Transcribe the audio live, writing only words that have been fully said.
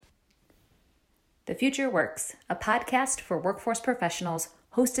The Future Works, a podcast for workforce professionals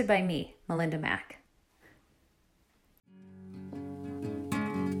hosted by me, Melinda Mack.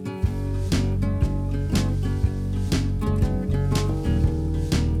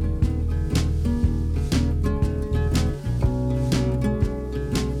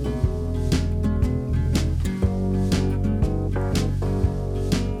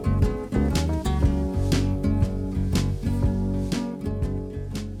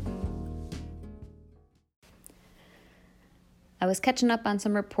 I was catching up on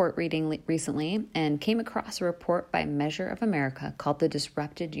some report reading recently and came across a report by Measure of America called The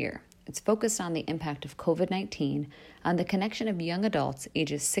Disrupted Year. It's focused on the impact of COVID-19 on the connection of young adults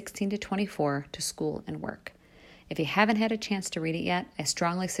ages 16 to 24 to school and work. If you haven't had a chance to read it yet, I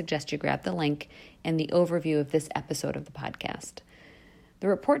strongly suggest you grab the link and the overview of this episode of the podcast. The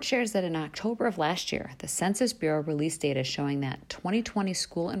report shares that in October of last year, the Census Bureau released data showing that 2020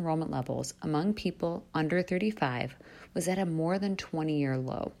 school enrollment levels among people under 35 was at a more than 20-year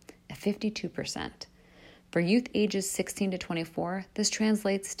low, at 52%. For youth ages 16 to 24, this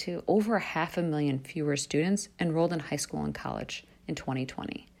translates to over 500,000 fewer students enrolled in high school and college in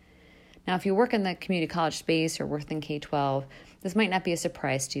 2020. Now, if you work in the community college space or work in K-12, this might not be a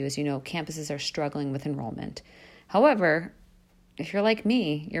surprise to you. As you know, campuses are struggling with enrollment. However, if you're like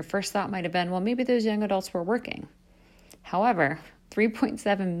me, your first thought might have been, well, maybe those young adults were working. However,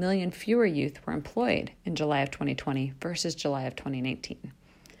 3.7 million fewer youth were employed in July of 2020 versus July of 2019.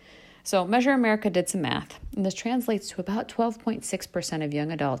 So Measure America did some math, and this translates to about 12.6% of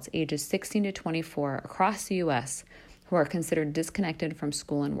young adults ages 16 to 24 across the U.S. who are considered disconnected from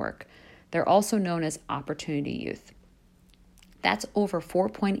school and work. They're also known as opportunity youth. That's over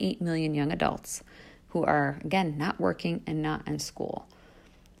 4.8 million young adults who are, again, not working and not in school.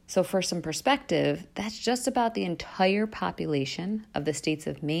 So for some perspective, that's just about the entire population of the states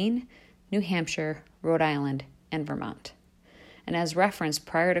of Maine, New Hampshire, Rhode Island, and Vermont. And as referenced,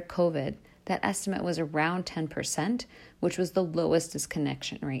 prior to COVID, that estimate was around 10%, which was the lowest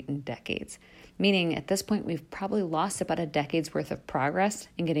disconnection rate in decades. Meaning at this point, we've probably lost about a decade's worth of progress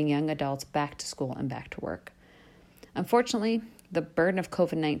in getting young adults back to school and back to work. Unfortunately, the burden of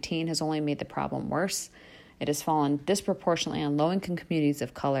COVID-19 has only made the problem worse. It has fallen disproportionately on low-income communities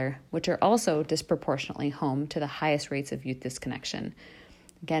of color, which are also disproportionately home to the highest rates of youth disconnection.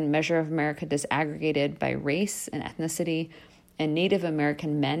 Again, Measure of America disaggregated by race and ethnicity, and Native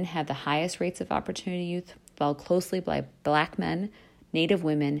American men have the highest rates of opportunity youth, followed closely by Black men, Native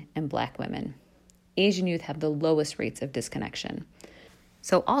women, and Black women. Asian youth have the lowest rates of disconnection.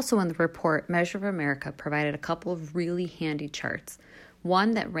 So also in the report, Measure of America provided a couple of really handy charts.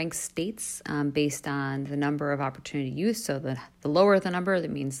 One that ranks states based on the number of opportunity youth. So the lower the number, that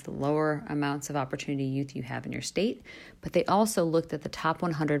means the lower amounts of opportunity youth you have in your state. But they also looked at the top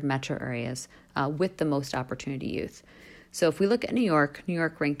 100 metro areas with the most opportunity youth. So if we look at New York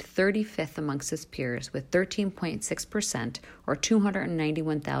ranked 35th amongst its peers with 13.6% or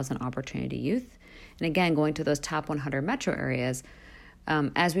 291,000 opportunity youth. And again, going to those top 100 metro areas,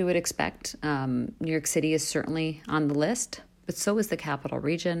 as we would expect, New York City is certainly on the list, but so is the Capital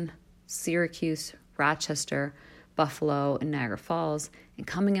Region, Syracuse, Rochester, Buffalo, and Niagara Falls. And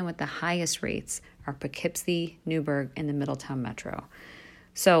coming in with the highest rates are Poughkeepsie, Newburgh, and the Middletown Metro.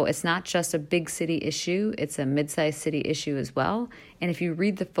 So it's not just a big city issue, it's a mid-sized city issue as well. And if you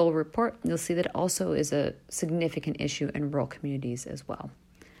read the full report, you'll see that it also is a significant issue in rural communities as well.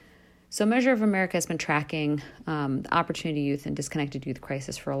 So Measure of America has been tracking the opportunity youth and disconnected youth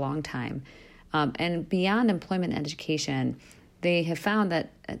crisis for a long time. And beyond employment and education, they have found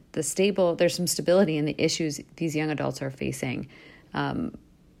that there's some stability in the issues these young adults are facing.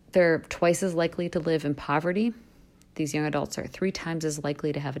 They're twice as likely to live in poverty. These young adults are 3 times as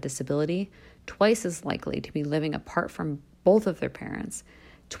likely to have a disability, twice as likely to be living apart from both of their parents,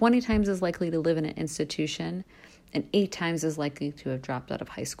 20 times as likely to live in an institution, and 8 times as likely to have dropped out of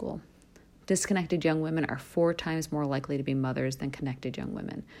high school. Disconnected young women are 4 times more likely to be mothers than connected young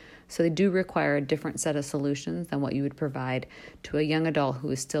women. So they do require a different set of solutions than what you would provide to a young adult who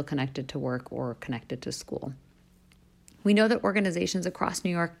is still connected to work or connected to school. We know that organizations across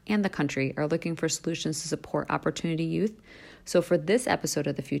New York and the country are looking for solutions to support opportunity youth. So for this episode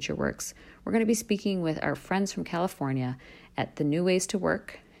of The Future Works, we're going to be speaking with our friends from California at the New Ways to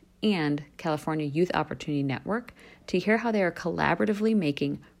Work and California Youth Opportunity Network to hear how they are collaboratively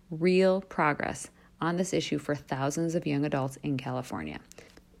making real progress on this issue for thousands of young adults in California.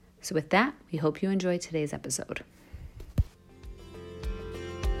 So with that, we hope you enjoy today's episode.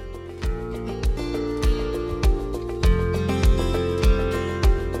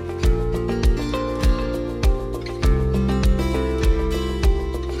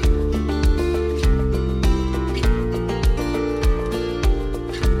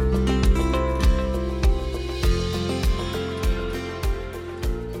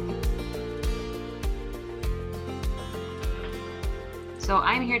 So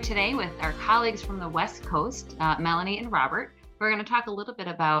I'm here today with our colleagues from the West Coast, Melanie and Robert. We're going to talk a little bit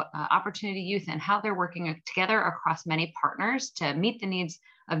about Opportunity Youth and how they're working together across many partners to meet the needs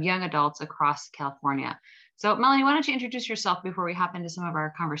of young adults across California. So Melanie, why don't you introduce yourself before we hop into some of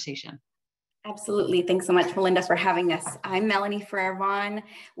our conversation? Absolutely. Thanks so much, Melinda, for having us. I'm Melanie Ferreron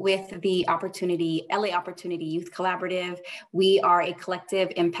with the LA Opportunity Youth Collaborative. We are a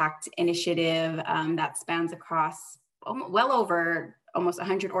collective impact initiative that spans across well over almost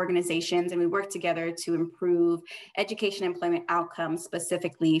 100 organizations, and we work together to improve education and employment outcomes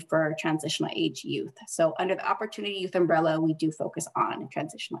specifically for transitional age youth. So under the Opportunity Youth umbrella, we do focus on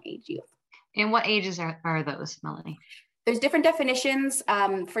transitional age youth. And what ages are those, Melanie? There's different definitions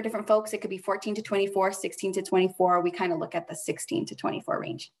for different folks. It could be 14 to 24, 16 to 24. We kind of look at the 16 to 24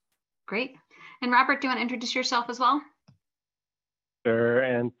 range. Great. And Robert, do you want to introduce yourself as well? Sure,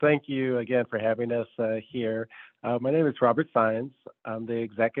 and thank you again for having us here. My name is Robert Sines. I'm the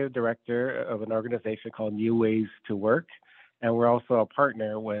executive director of an organization called New Ways to Work, and we're also a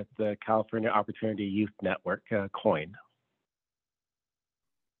partner with the California Opportunity Youth Network, COIN.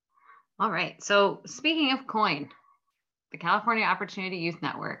 All right, so speaking of COIN, the California Opportunity Youth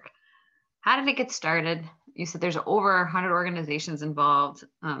Network, how did it get started? You said there's over 100 organizations involved.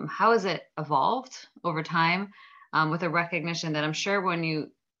 How has it evolved over time? With a recognition that I'm sure when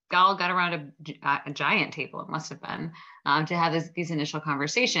you all got around a giant table, it must have been, to have these initial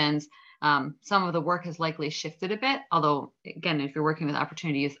conversations, some of the work has likely shifted a bit, although again, if you're working with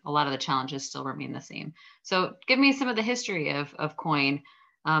Opportunity Youth, a lot of the challenges still remain the same. So give me some of the history of COIN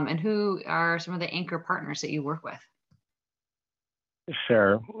and who are some of the anchor partners that you work with.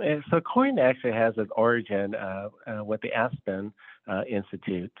 Sure. So COIN actually has its origin with the Aspen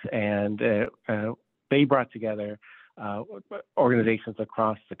Institute, and they brought together organizations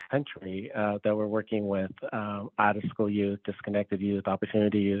across the country that were working with out-of-school youth, disconnected youth,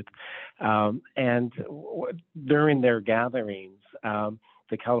 opportunity youth. And during their gatherings,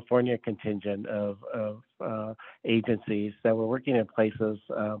 the California contingent of agencies that were working in places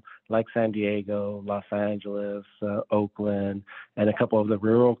like San Diego, Los Angeles, Oakland, and a couple of the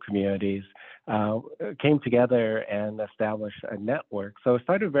rural communities came together and established a network. So it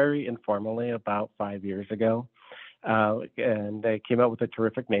started very informally about 5 years ago. And they came up with a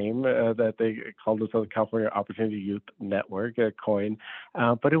terrific name that they called themselves the California Opportunity Youth Network, COIN.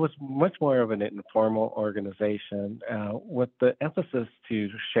 But it was much more of an informal organization with the emphasis to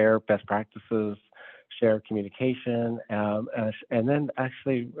share best practices, share communication, and then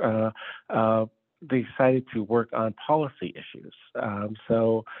actually they decided to work on policy issues.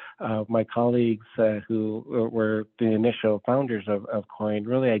 So my colleagues who were the initial founders of COIN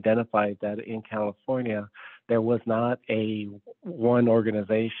really identified that in California, there was not one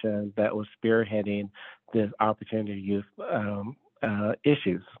organization that was spearheading this opportunity youth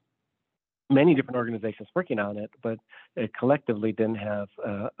issues. Many different organizations working on it, but it collectively didn't have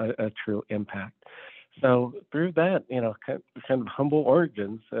a true impact. So through that, kind of humble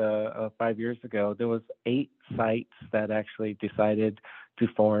origins 5 years ago, there was 8 sites that actually decided to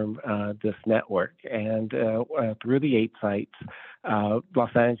form this network. And through the 8 sites,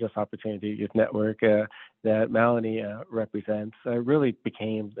 Los Angeles Opportunity Youth Network that Melanie represents really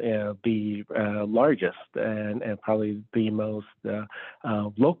became the largest and probably the most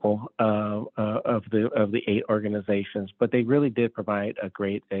local of the 8 organizations. But they really did provide a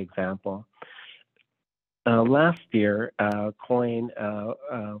great example. Last year, COIN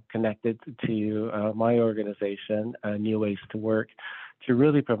connected to my organization, New Ways to Work, to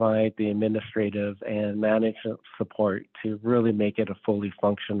really provide the administrative and management support to really make it a fully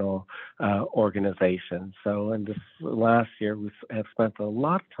functional organization. So in this last year, we have spent a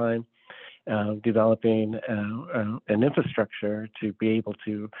lot of time developing an infrastructure to be able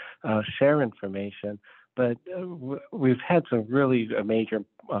to share information. But we've had some really major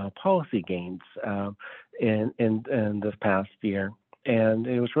policy gains in this past year. And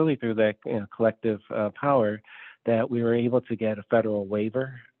it was really through that collective power that we were able to get a federal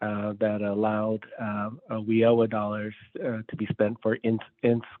waiver that allowed WIOA dollars to be spent for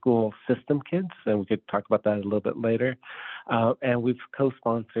in-school system kids, and we could talk about that a little bit later. And we've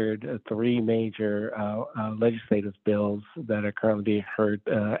co-sponsored 3 major legislative bills that are currently being heard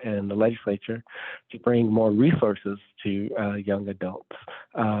in the legislature to bring more resources to young adults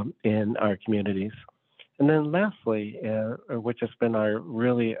in our communities. And then lastly, which has been our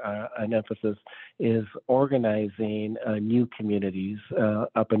really an emphasis, is organizing new communities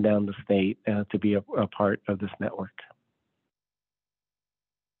up and down the state to be a part of this network.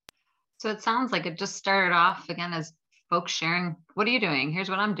 So it sounds like it just started off again as folks sharing, what are you doing? Here's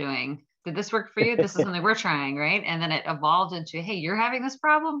what I'm doing. did this work for you? This is something we're trying, right? And then it evolved into, hey, you're having this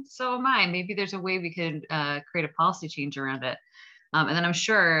problem, so am I. Maybe there's a way we could create a policy change around it. And then I'm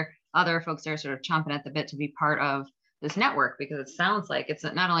sure other folks are sort of chomping at the bit to be part of this network, because it sounds like it's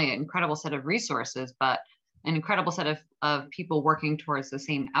not only an incredible set of resources, but an incredible set of people working towards the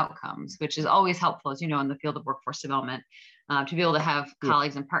same outcomes, which is always helpful, as you know, in the field of workforce development, to be able to have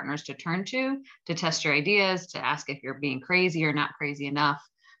colleagues and partners to turn to test your ideas, to ask if you're being crazy or not crazy enough,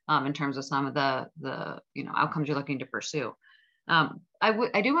 in terms of some of the outcomes you're looking to pursue.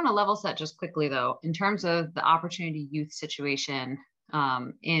 I do want to level set just quickly, though, in terms of the Opportunity Youth situation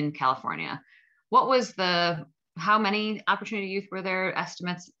in California. How many Opportunity Youth were there,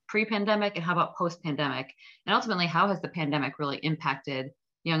 estimates pre-pandemic, and how about post-pandemic? And ultimately, how has the pandemic really impacted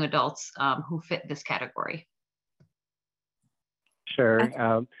young adults who fit this category? Sure.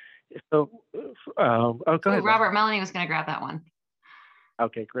 Go ahead. Robert, Melanie was going to grab that one.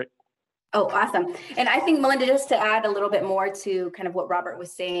 Okay, great. Oh, awesome. And I think, Melinda, just to add a little bit more to kind of what Robert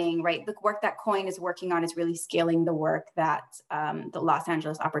was saying, right? The work that COIN is working on is really scaling the work that the Los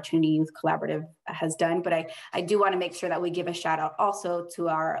Angeles Opportunity Youth Collaborative has done. But I do want to make sure that we give a shout out also to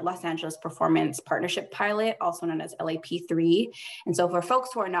our Los Angeles Performance Partnership Pilot, also known as LAP3. And so for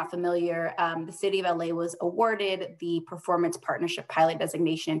folks who are not familiar, the city of LA was awarded the Performance Partnership Pilot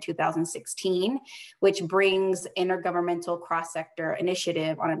designation in 2016, which brings intergovernmental cross-sector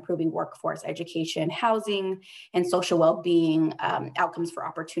initiative on improving workforce education, housing, and social well-being outcomes for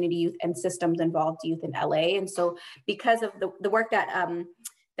opportunity youth and systems involved youth in LA. And so because of the work that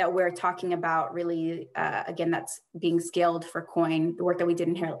we're talking about, really, again, that's being scaled for COIN, the work that we did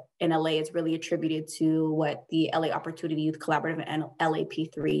in LA is really attributed to what the LA Opportunity Youth Collaborative and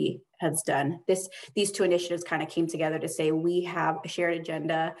LAP3 has done. These two initiatives kind of came together to say we have a shared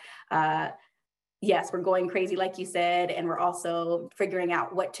agenda. Yes, we're going crazy, like you said, and we're also figuring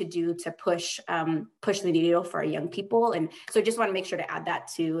out what to do to push the needle for our young people. And so I just want to make sure to add that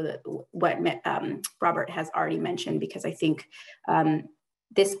to what Robert has already mentioned, because I think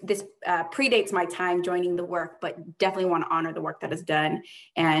this predates my time joining the work, but definitely want to honor the work that is done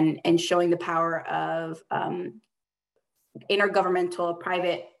and showing the power of intergovernmental,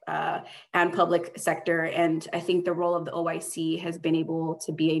 private, and public sector. And I think the role of the OIC has been able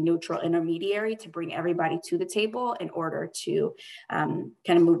to be a neutral intermediary to bring everybody to the table in order to kind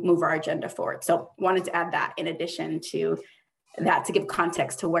of move our agenda forward. So wanted to add that in addition to that, to give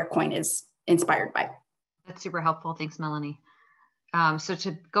context to where COIN is inspired by. That's super helpful. Thanks, Melanie. So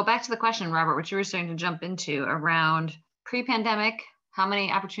to go back to the question, Robert, which you were starting to jump into around pre-pandemic, how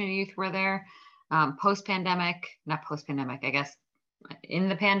many Opportunity Youth were there? Post-pandemic, not post-pandemic, I guess, in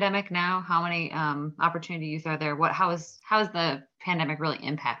the pandemic now, how many Opportunity Youth are there? How has the pandemic really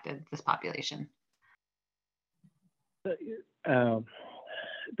impacted this population? The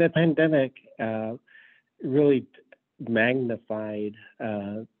pandemic really magnified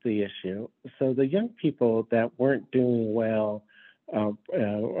the issue. So the young people that weren't doing well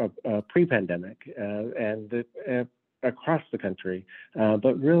pre-pandemic and across the country,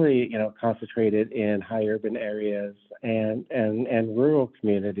 but really, concentrated in high urban areas and rural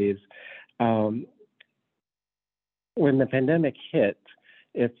communities. When the pandemic hit,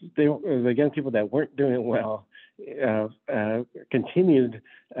 the young people that weren't doing well continued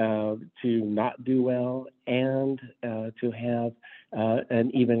to not do well and to have an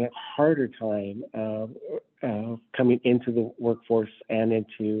even harder time coming into the workforce and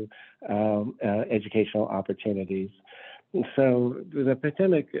into educational opportunities. So the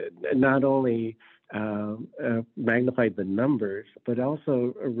pandemic not only magnified the numbers, but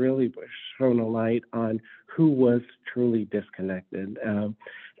also really shone a light on who was truly disconnected.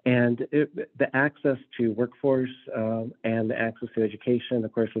 And the access to workforce and the access to education,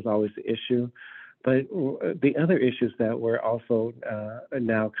 of course, was always the issue. But the other issues that were also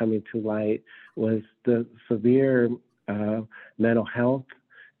now coming to light was the severe mental health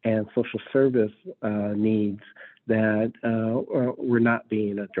and social service needs that were not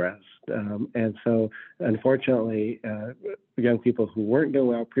being addressed. And so, unfortunately, young people who weren't doing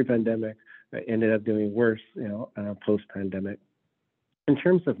well pre-pandemic ended up doing worse, post-pandemic. In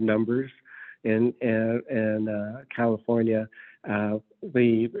terms of numbers, in California,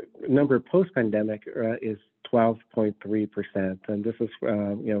 the number post-pandemic is 12.3%, and this is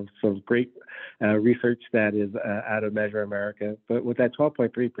some great research that is out of Measure America. But what that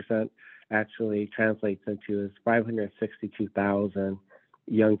 12.3% actually translates into is 562,000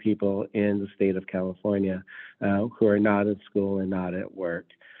 young people in the state of California who are not in school and not at work,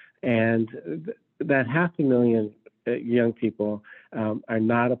 and that 500,000 young people are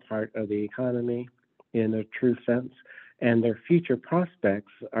not a part of the economy in a true sense. and their future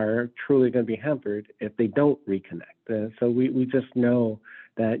prospects are truly going to be hampered if they don't reconnect. So we just know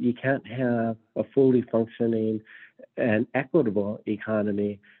that you can't have a fully functioning and equitable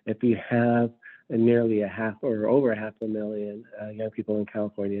economy if you have nearly a half or over 500,000 young people in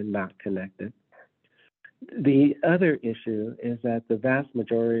California not connected. The other issue is that the vast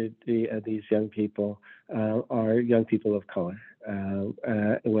majority of these young people are young people of color,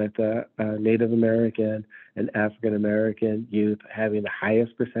 with Native American and African American youth having the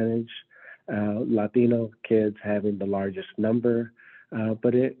highest percentage, Latino kids having the largest number,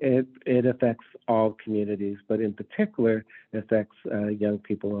 but it affects all communities, but in particular affects young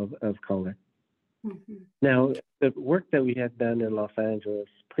people of color. Mm-hmm. Now, the work that we had done in Los Angeles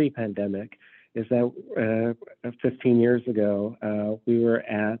pre-pandemic is that 15 years ago, we were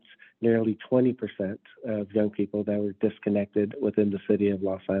at nearly 20% of young people that were disconnected within the city of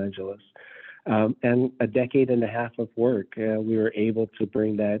Los Angeles. And a decade and a half of work, we were able to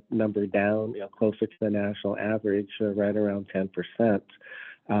bring that number down, closer to the national average, right around 10%.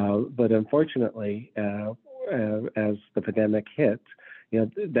 But unfortunately, as the pandemic hit,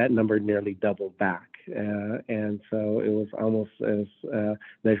 that number nearly doubled back. And so it was almost, as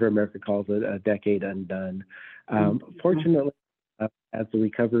Measure America calls it, a decade undone. Fortunately, as the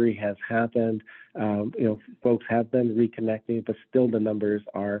recovery has happened, folks have been reconnecting, but still the numbers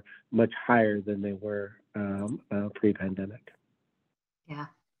are much higher than they were pre-pandemic. Yeah.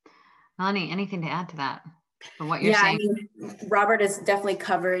 Melanie, anything to add to that? From what you're saying? I mean, Robert has definitely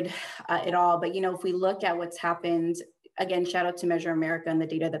covered it all, but if we look at what's happened, again, shout out to Measure America and the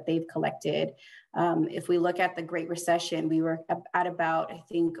data that they've collected. If we look at the Great Recession, we were at about, I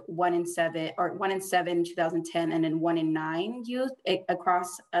think, 1 in 7 in 2010, and then 1 in 9 youth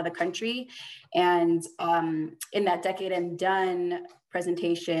across the country. And in that decade and done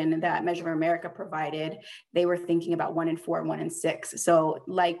presentation that Measure America provided, they were thinking about 1 in 4 and 1 in 6. So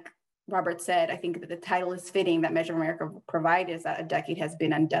like Robert said, I think that the title is fitting that Measure America provides, is that a decade has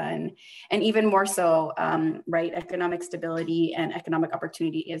been undone. And even more so, right, economic stability and economic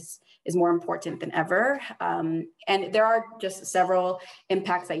opportunity is more important than ever. And there are just several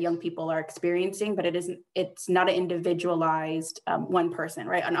impacts that young people are experiencing, but it's not an individualized one person,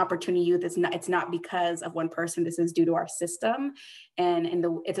 right? An opportunity youth, it's not because of one person. This is due to our system. And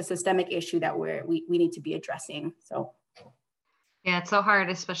it's a systemic issue that we need to be addressing, so. Yeah, it's so hard,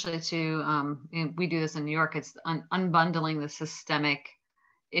 especially to, we do this in New York, it's unbundling the systemic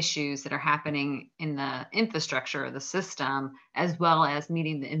issues that are happening in the infrastructure of the system, as well as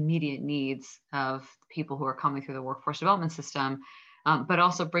meeting the immediate needs of people who are coming through the workforce development system, but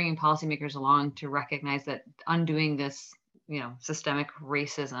also bringing policymakers along to recognize that undoing this, systemic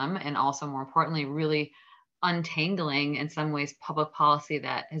racism, and also more importantly, really untangling in some ways public policy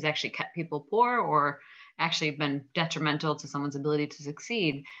that has actually kept people poor or actually been detrimental to someone's ability to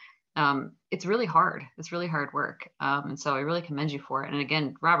succeed. It's really hard. It's really hard work. And so I really commend you for it. And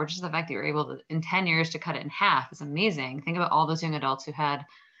again, Robert, just the fact that you're able to, in 10 years, to cut it in half is amazing. Think about all those young adults who had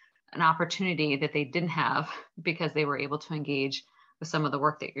an opportunity that they didn't have because they were able to engage with some of the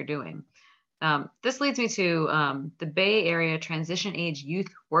work that you're doing. This leads me to the Bay Area Transition Age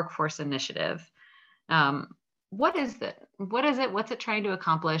Youth Workforce Initiative. What is it? What's it trying to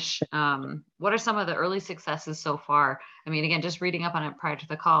accomplish? What are some of the early successes so far? I mean, again, just reading up on it prior to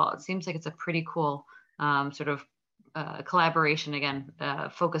the call, it seems like it's a pretty cool sort of collaboration, again,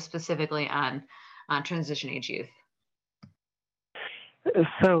 focused specifically on transition age youth.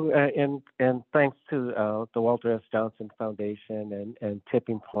 So, and thanks to the Walter S. Johnson Foundation and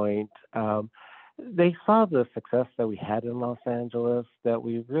Tipping Point, they saw the success that we had in Los Angeles, that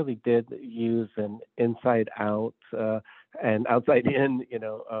we really did use an inside out and outside in,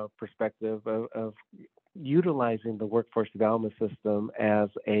 perspective of utilizing the workforce development system as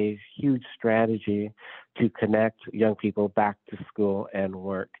a huge strategy to connect young people back to school and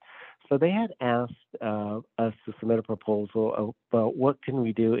work. So they had asked us to submit a proposal about what can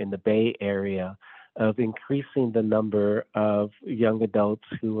we do in the Bay Area of increasing the number of young adults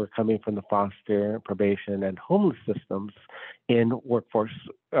who are coming from the foster, probation, and homeless systems in workforce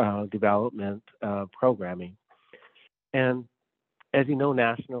development programming. And as you know,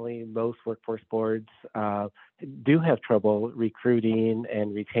 nationally, most workforce boards do have trouble recruiting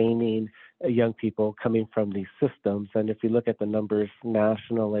and retaining young people coming from these systems. And if you look at the numbers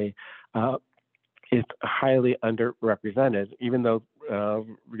nationally, it's highly underrepresented, even though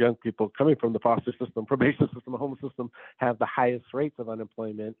young people coming from the foster system, probation system, homeless system have the highest rates of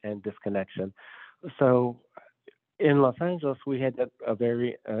unemployment and disconnection. So in Los Angeles, we had a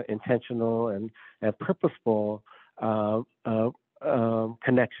very intentional and purposeful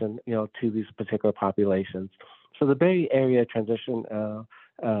connection, to these particular populations. So the Bay Area Transition,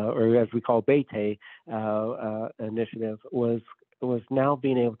 or as we call BayTay, initiative was now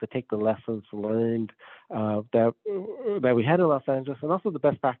being able to take the lessons learned that we had in Los Angeles, and also the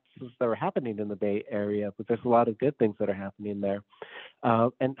best practices that were happening in the Bay Area. But there's a lot of good things that are happening there,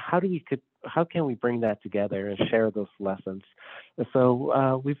 and how can we bring that together and share those lessons? And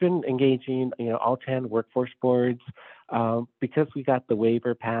so we've been engaging, all 10 workforce boards because we got the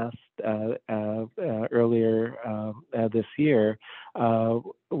waiver passed earlier this year.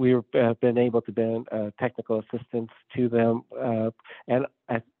 We've been able to bring technical assistance to them, and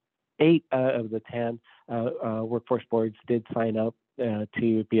 8 of the 10 workforce boards did sign up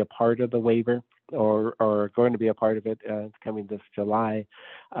to be a part of the waiver, or are going to be a part of it coming this July.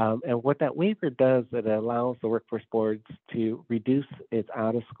 And what that waiver does, it allows the workforce boards to reduce its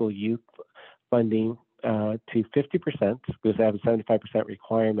out-of-school youth funding to 50%, because they have a 75%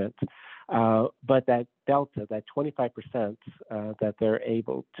 requirement. But that delta, that 25%, that they're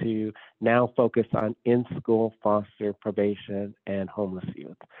able to now focus on in-school foster, probation, and homeless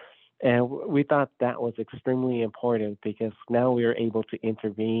youth. And we thought that was extremely important, because now we are able to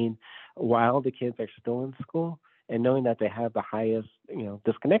intervene while the kids are still in school, and knowing that they have the highest,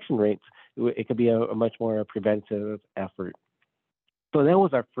 disconnection rates, it could be a much more preventive effort. So that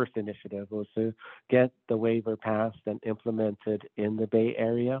was our first initiative, was to get the waiver passed and implemented in the Bay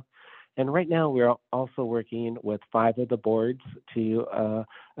Area. And right now, we're also working with 5 of the boards to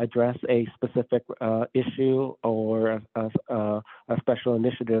address a specific issue or a special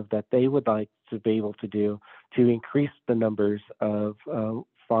initiative that they would like to be able to do to increase the numbers of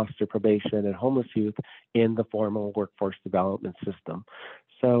foster, probation, and homeless youth in the formal workforce development system.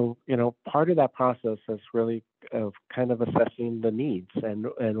 So, part of that process is really kind of assessing the needs and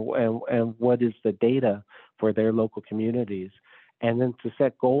what is the data for their local communities, and then to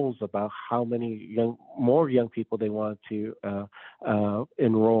set goals about how many more young people they want to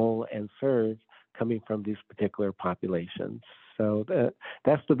enroll and serve coming from these particular populations. So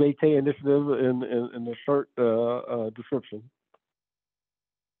that's the BayTay initiative in the short description.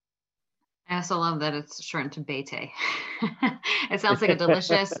 I also love that it's shortened to BayTay. It sounds like a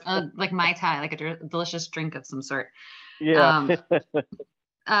delicious, like Mai Tai, like a delicious drink of some sort. Yeah.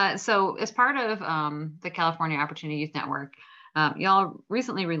 So as part of the California Opportunity Youth Network, y'all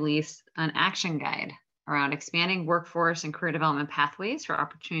recently released an action guide around expanding workforce and career development pathways for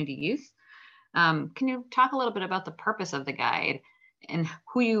opportunity youth. Can you talk a little bit about the purpose of the guide and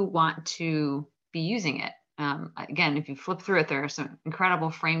who you want to be using it? Again, if you flip through it, there are some incredible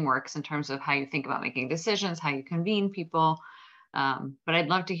frameworks in terms of how you think about making decisions, how you convene people. But I'd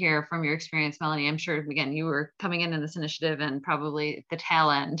love to hear from your experience, Melanie. I'm sure, again, you were coming in this initiative and probably at the tail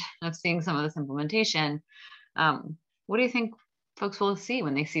end of seeing some of this implementation. What do you think folks will see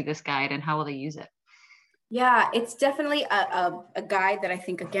when they see this guide, and how will they use it? Yeah, it's definitely a guide that I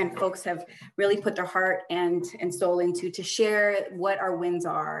think, again, folks have really put their heart and soul into, to share what our wins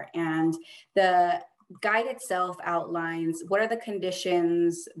are. And the guide itself outlines what are the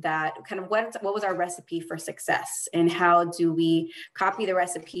conditions that kind of what was our recipe for success, and how do we copy the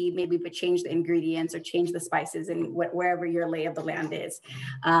recipe, maybe but change the ingredients or change the spices and wherever your lay of the land is.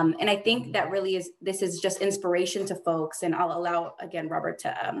 And I think that really this is just inspiration to folks. And I'll allow, again, Robert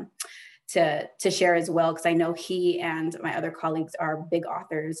to share as well, because I know he and my other colleagues are big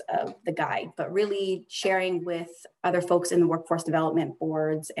authors of the guide, but really sharing with other folks in the workforce development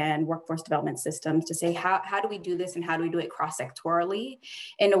boards and workforce development systems to say, how do we do this, and how do we do it cross-sectorally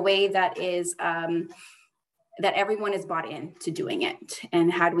in a way that is that everyone is bought in to doing it,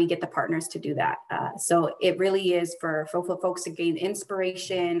 and how do we get the partners to do that? So it really is for folks to gain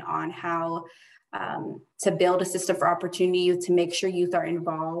inspiration on how to build a system for opportunity youth, to make sure youth are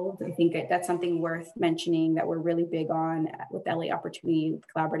involved. I think that's something worth mentioning that we're really big on with LA Opportunity Youth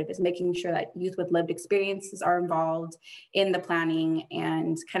Collaborative, is making sure that youth with lived experiences are involved in the planning,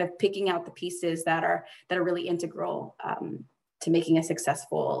 and kind of picking out the pieces that are really integral to making a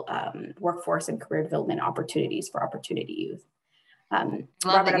successful workforce and career development opportunities for opportunity youth. I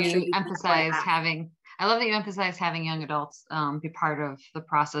love that you emphasize having young adults be part of the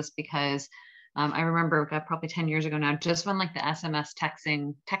process, because I remember probably 10 years ago now, just when like the SMS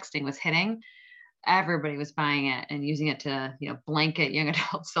texting was hitting, everybody was buying it and using it to, blanket young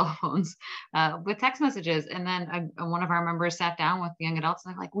adult cell phones with text messages. And then one of our members sat down with the young adults,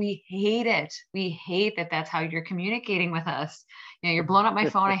 and they're like, we hate it. We hate that that's how you're communicating with us. You're blowing up my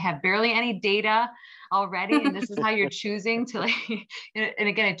phone. I have barely any data already, and this is how you're choosing to and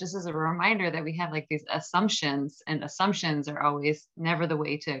again, it just is a reminder that we have like these assumptions, and assumptions are always never the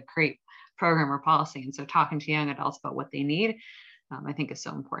way to create program or policy. And so talking to young adults about what they need, I think is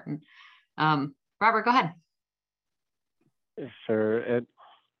so important. Robert, go ahead. Sure.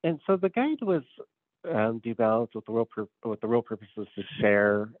 And so the guide was developed with the real purpose is to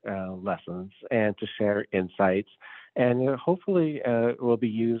share lessons and to share insights, and hopefully it will be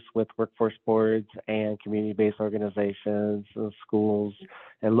used with workforce boards and community-based organizations, schools,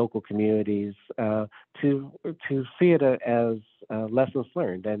 and local communities to see it as lessons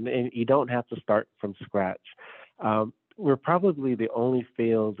learned, and you don't have to start from scratch. We're probably the only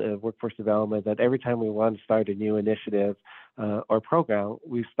field of workforce development that every time we want to start a new initiative or program,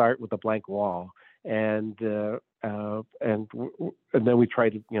 we start with a blank wall, and and then we try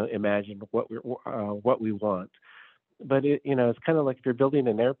to imagine what we want. But it's kind of like if you're building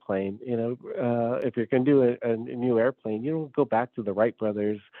an airplane. If you're going to do a new airplane, you don't go back to the Wright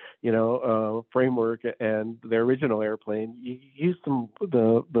brothers, framework and the original airplane. You use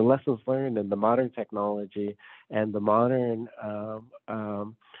the lessons learned and the modern technology and the modern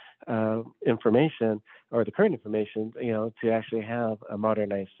information or the current information, to actually have a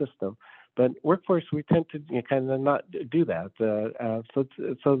modernized system. But workforce, we tend to kind of not do that. So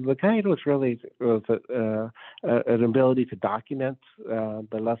the guide was really an ability to document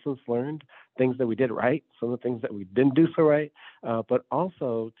the lessons learned, things that we did right, some of the things that we didn't do so right, but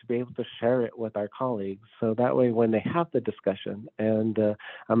also to be able to share it with our colleagues. So that way, when they have the discussion, and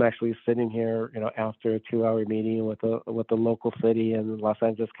I'm actually sitting here, after a 2-hour meeting with a local city in Los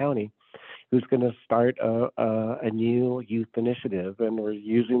Angeles County, who's going to start a new youth initiative, and we're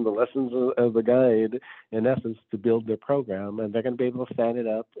using the lessons of the guide in essence to build their program, and they're going to be able to stand it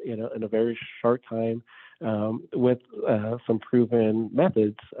up, in a very short time with some proven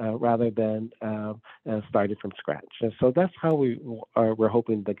methods rather than starting from scratch. And so that's how we're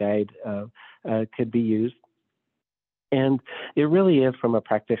hoping the guide could be used. And it really is from a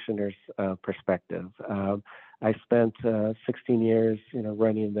practitioner's perspective. I spent 16 years,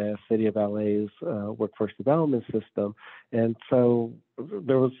 running the City of LA's workforce development system, and so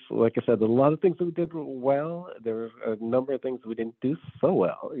there was, like I said, a lot of things that we did well. There were a number of things we didn't do so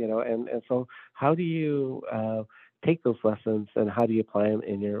well, and so how do you take those lessons and how do you apply them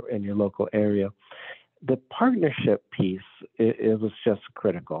in your local area? The partnership piece, it was just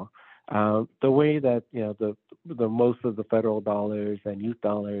critical. The way that the most of the federal dollars and youth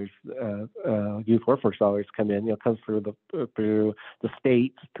dollars, youth workforce dollars come in, comes through the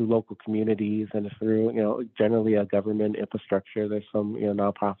states to local communities and through generally a government infrastructure. There's some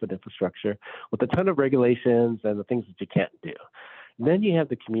nonprofit infrastructure with a ton of regulations and the things that you can't do. Then you have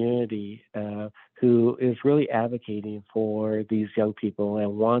the community who is really advocating for these young people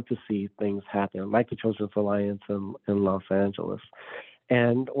and want to see things happen, like the Children's Alliance in Los Angeles.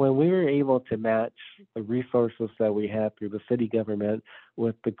 And when we were able to match the resources that we had through the city government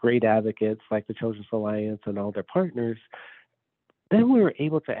with the great advocates like the Children's Alliance and all their partners, then we were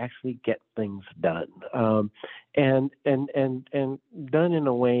able to actually get things done, and done in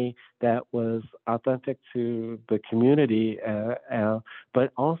a way that was authentic to the community,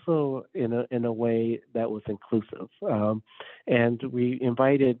 but also in a way that was inclusive. And we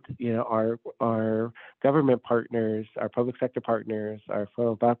invited, our government partners, our public sector partners, our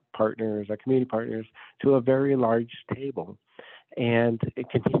philanthropic partners, our community partners, to a very large table, and it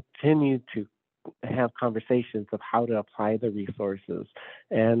continued to have conversations of how to apply the resources,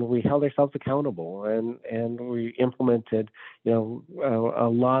 and we held ourselves accountable, and we implemented a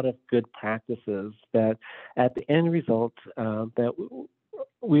lot of good practices that at the end result that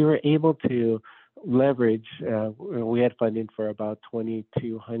we were able to leverage. We had funding for about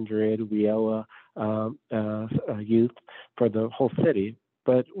 2,200 WIOA youth for the whole city,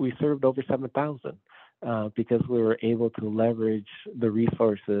 but we served over 7,000. Because we were able to leverage the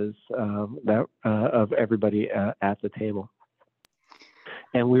resources of everybody at the table.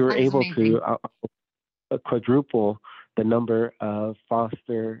 And we were able to quadruple the number of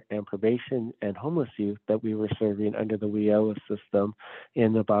foster and probation and homeless youth that we were serving under the WIOA system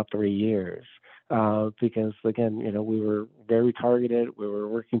in about 3 years. Because again, we were very targeted, we were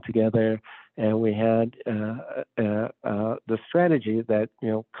working together, and we had the strategy that,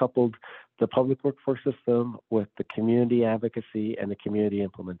 coupled the public workforce system with the community advocacy and the community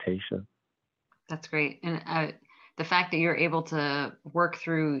implementation. That's great. And the fact that you're able to work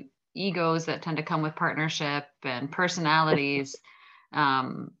through egos that tend to come with partnership and personalities,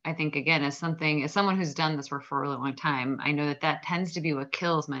 I think, again, as someone who's done this work for a really long time, I know that tends to be what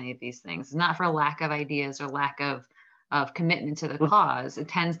kills many of these things. It's not for lack of ideas or lack of commitment to the cause. It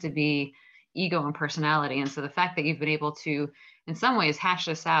tends to be ego and personality. And so the fact that you've been able to, in some ways, hash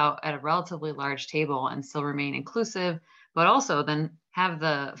this out at a relatively large table and still remain inclusive, but also then have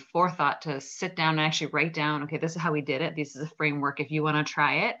the forethought to sit down and actually write down, okay, this is how we did it. This is a framework if you want to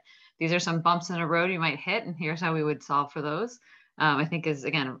try it. these are some bumps in the road you might hit, and here's how we would solve for those. I think is,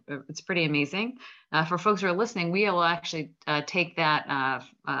 again, it's pretty amazing. For folks who are listening, we will actually take that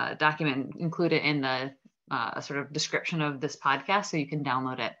document, include it in the sort of description of this podcast, so you can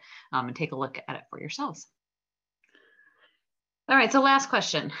download it and take a look at it for yourselves. All right, so last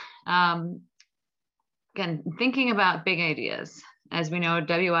question. Again, thinking about big ideas. As we know,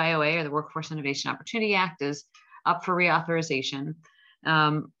 WIOA, or the Workforce Innovation Opportunity Act, is up for reauthorization.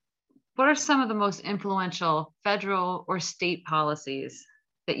 What are some of the most influential federal or state policies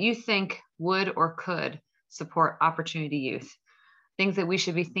that you think would or could support opportunity youth? Things that we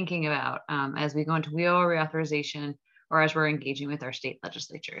should be thinking about as we go into WIOA reauthorization, or as we're engaging with our state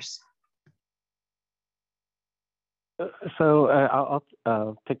legislatures? So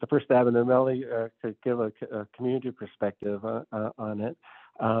I'll take the first stab, and then Melanie could give a community perspective on it.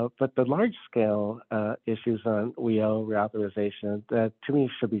 But the large-scale issues on WIOA reauthorization that to me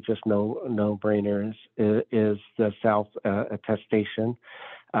should be just no-brainers is the self-attestation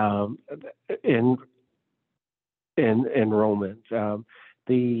in enrollment.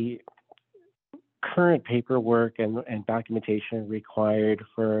 The current paperwork and documentation required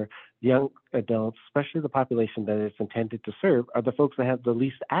for young adults, especially the population that it's intended to serve, are the folks that have the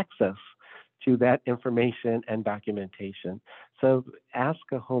least access to that information and documentation. So ask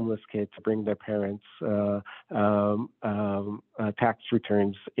a homeless kid to bring their parents' tax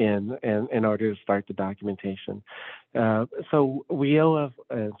returns in order to start the documentation. So WIOA,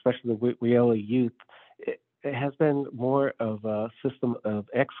 especially the WIOA youth, it has been more of a system of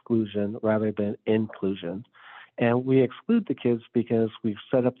exclusion rather than inclusion. And we exclude the kids because we've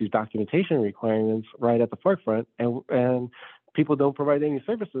set up these documentation requirements right at the forefront, and people don't provide any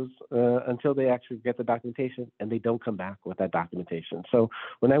services until they actually get the documentation, and they don't come back with that documentation. So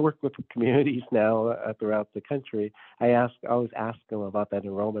when I work with communities now throughout the country, I always ask them about that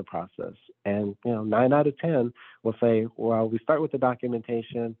enrollment process. And 9 out of 10 will say, well, we start with the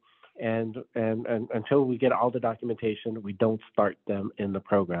documentation, and until we get all the documentation, we don't start them in the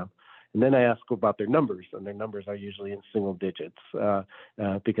program. And then I ask about their numbers, and their numbers are usually in single digits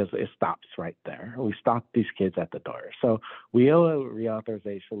because it stops right there. We stop these kids at the door. So WIOA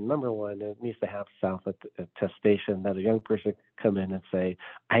reauthorization, number one, it needs to have self-attestation that a young person come in and say,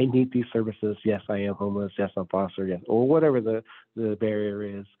 I need these services. Yes, I am homeless. Yes, I'm foster. Yes, or whatever the barrier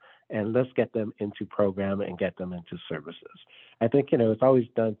is. And let's get them into program and get them into services. I think, it's always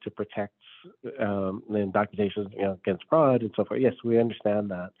done to protect the documentation against fraud and so forth. Yes, we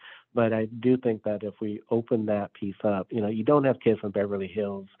understand that. But I do think that if we open that piece up, you don't have kids from Beverly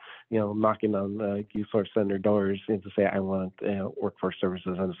Hills, knocking on youth source center doors to say, I want workforce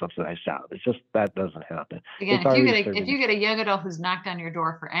services and a subsidized job. It's just, that doesn't happen. Again, if you get a young adult who's knocked on your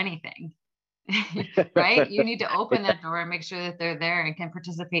door for anything, right? You need to open that door and make sure that they're there and can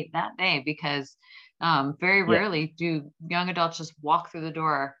participate that day, because very rarely do young adults just walk through the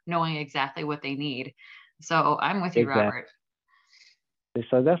door knowing exactly what they need. So I'm with you, Robert.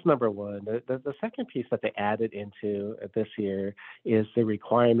 So that's number one. The second piece that they added into this year is the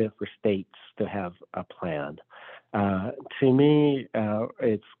requirement for states to have a plan. To me,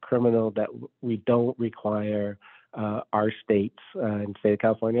 it's criminal that we don't require our states. In the state of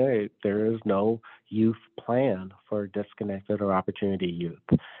California, there is no youth plan for disconnected or opportunity youth.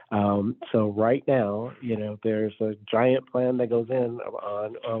 So right now, there's a giant plan that goes in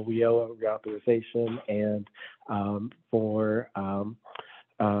on WIOA reauthorization and for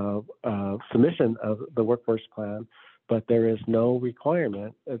submission of the workforce plan, but there is no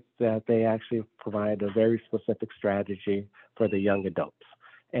requirement that they actually provide a very specific strategy for the young adults.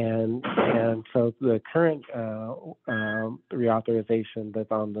 And so the current reauthorization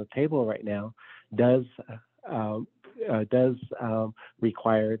that's on the table right now does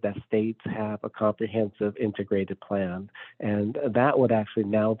require that states have a comprehensive integrated plan, and that would actually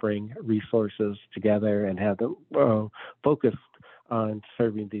now bring resources together and have them focused on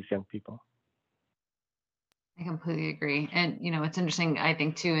serving these young people. I completely agree. And, it's interesting, I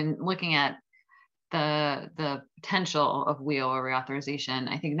think, too, in looking at the potential of WIOA reauthorization,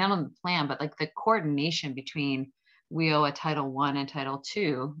 I think not only the plan, but like the coordination between WIOA Title I and Title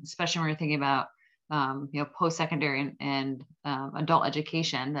II, especially when we're thinking about, post-secondary and adult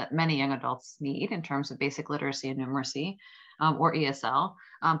education that many young adults need in terms of basic literacy and numeracy, or ESL.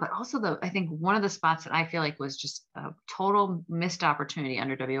 But also I think one of the spots that I feel like was just a total missed opportunity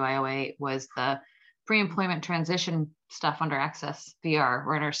under WIOA was the pre-employment transition stuff under Access VR,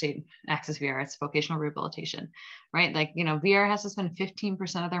 or in our state, Access VR, it's vocational rehabilitation, right? Like, VR has to spend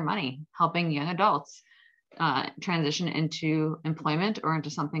 15% of their money helping young adults transition into employment or into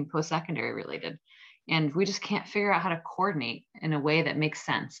something post-secondary related. And we just can't figure out how to coordinate in a way that makes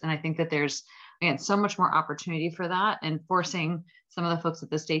sense. And I think that there's, again, so much more opportunity for that, and forcing some of the folks at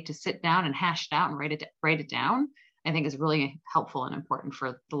the state to sit down and hash it out and write it down, I think is really helpful and important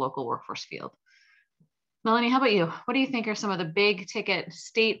for the local workforce field. Melanie, how about you? What do you think are some of the big ticket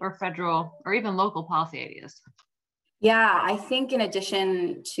state or federal or even local policy ideas? Yeah, I think in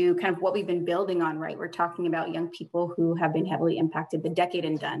addition to kind of what we've been building on, right, we're talking about young people who have been heavily impacted, the decade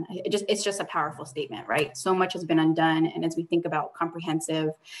undone. It's just a powerful statement, right? So much has been undone. And as we think about comprehensive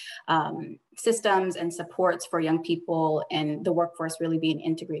systems and supports for young people and the workforce really being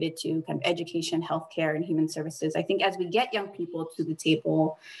integrated to kind of education, healthcare, and human services, I think as we get young people to the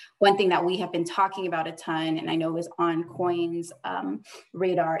table, one thing that we have been talking about a ton, and I know is on COIN's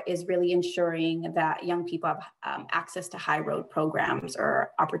radar, is really ensuring that young people have access to high road programs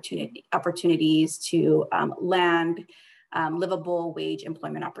or opportunities to land livable wage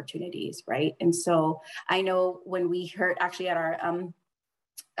employment opportunities, right? And so I know when we heard actually at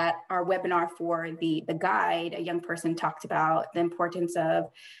our webinar for the guide, a young person talked about the importance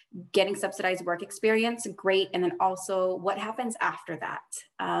of getting subsidized work experience, great, and then also what happens after that,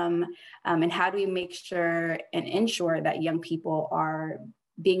 and how do we make sure and ensure that young people are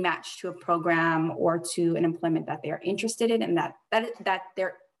being matched to a program or to an employment that they're interested in, and that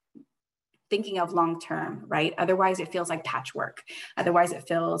they're thinking of long-term, right? Otherwise it feels like patchwork. Otherwise it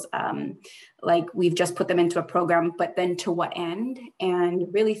feels like we've just put them into a program, but then to what end? And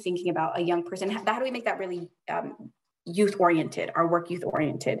really thinking about a young person, how do we make that really youth-oriented, our work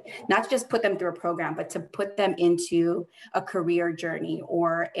youth-oriented, not just put them through a program, but to put them into a career journey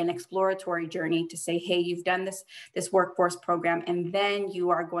or an exploratory journey to say, hey, you've done this workforce program, and then you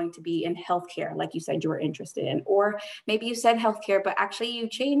are going to be in healthcare, like you said you were interested in, or maybe you said healthcare, but actually you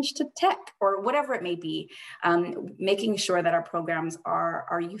changed to tech or whatever it may be, making sure that our programs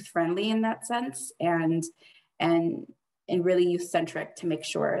are youth-friendly in that sense and really youth-centric to make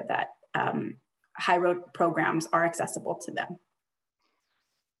sure that high road programs are accessible to them.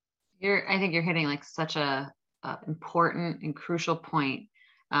 I think you're hitting like such a important and crucial point.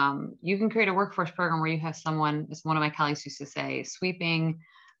 You can create a workforce program where you have someone, as one of my colleagues used to say, sweeping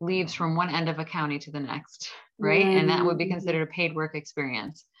leaves from one end of a county to the next, right? Mm-hmm. And that would be considered a paid work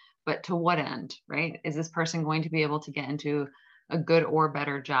experience. But to what end, right? Is this person going to be able to get into a good or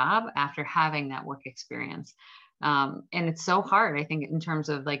better job after having that work experience? And it's so hard, I think, in terms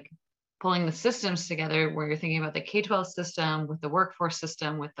of like pulling the systems together where you're thinking about the K-12 system with the workforce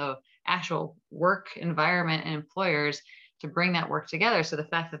system, with the actual work environment and employers to bring that work together. So the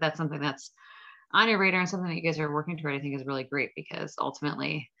fact that that's something that's on your radar and something that you guys are working toward, I think is really great, because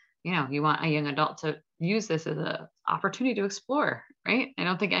ultimately, you know, you want a young adult to use this as an opportunity to explore, right? I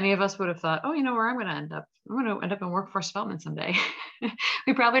don't think any of us would have thought, oh, you know where I'm going to end up? I'm going to end up in workforce development someday.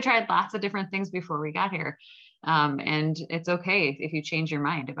 We probably tried lots of different things before we got here. And it's okay if you change your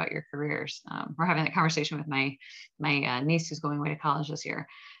mind about your careers. We're having that conversation with my niece who's going away to college this year,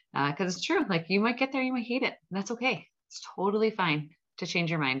 because it's true. Like, you might get there, you might hate it. That's okay. It's totally fine to change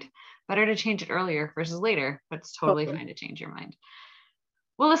your mind. Better to change it earlier versus later, but it's totally fine to change your mind.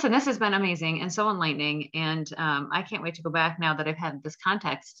 Well, listen, this has been amazing and so enlightening. And I can't wait to go back now that I've had this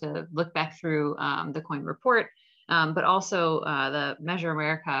context to look back through the COIN report. But also the Measure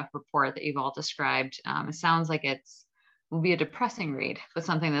America report that you've all described. It sounds like will be a depressing read, but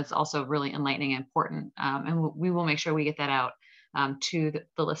something that's also really enlightening and important. And we will make sure we get that out to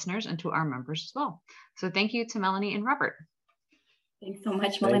the listeners and to our members as well. So thank you to Melanie and Robert. Thanks so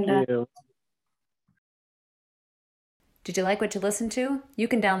much, Melinda. Thank you. Did you like what you listened to? You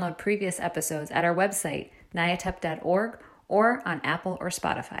can download previous episodes at our website, nyatep.org, or on Apple or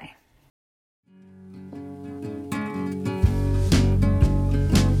Spotify.